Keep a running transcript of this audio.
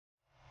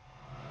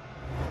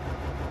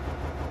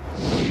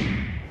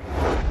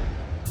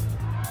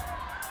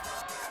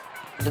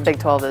The Big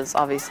 12 is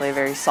obviously a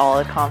very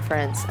solid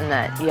conference in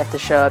that you have to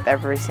show up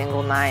every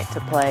single night to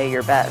play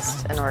your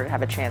best in order to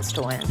have a chance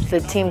to win. The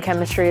team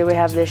chemistry we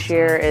have this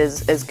year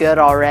is good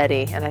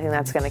already, and I think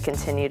that's going to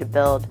continue to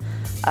build.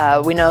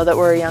 We know that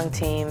we're a young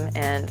team,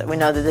 and we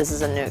know that this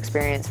is a new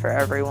experience for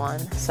everyone,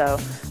 so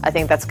I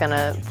think that's going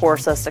to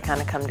force us to kind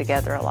of come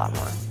together a lot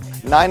more.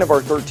 9 of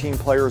our 13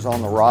 players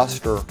on the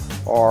roster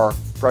are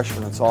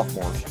freshmen and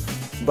sophomores,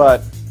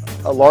 but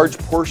a large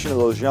portion of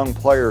those young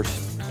players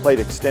played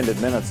extended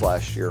minutes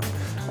last year.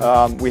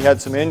 We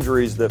had some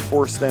injuries that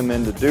forced them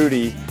into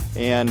duty,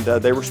 and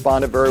they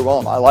responded very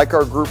well. I like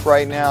our group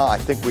right now. I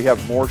think we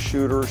have more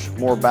shooters,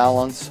 more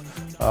balance.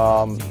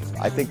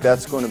 I think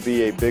that's going to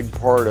be a big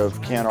part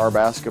of can our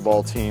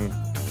basketball team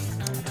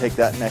take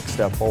that next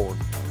step forward.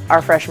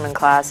 Our freshman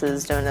class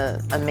is doing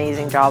an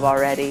amazing job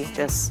already,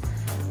 just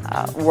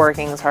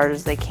working as hard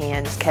as they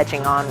can, just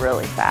catching on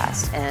really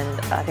fast,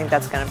 and I think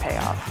that's going to pay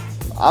off.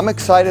 I'm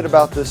excited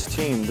about this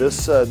team.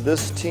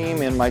 This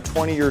team, in my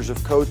 20 years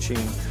of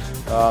coaching,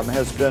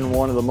 has been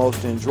one of the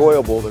most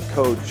enjoyable to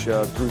coach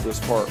through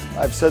this part.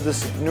 I've said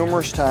this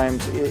numerous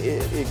times.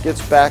 It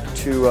gets back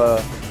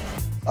to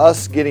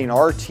us getting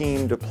our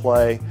team to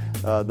play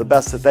the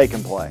best that they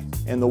can play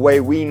and the way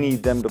we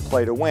need them to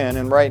play to win.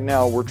 And right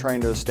now, we're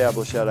trying to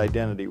establish that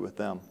identity with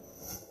them.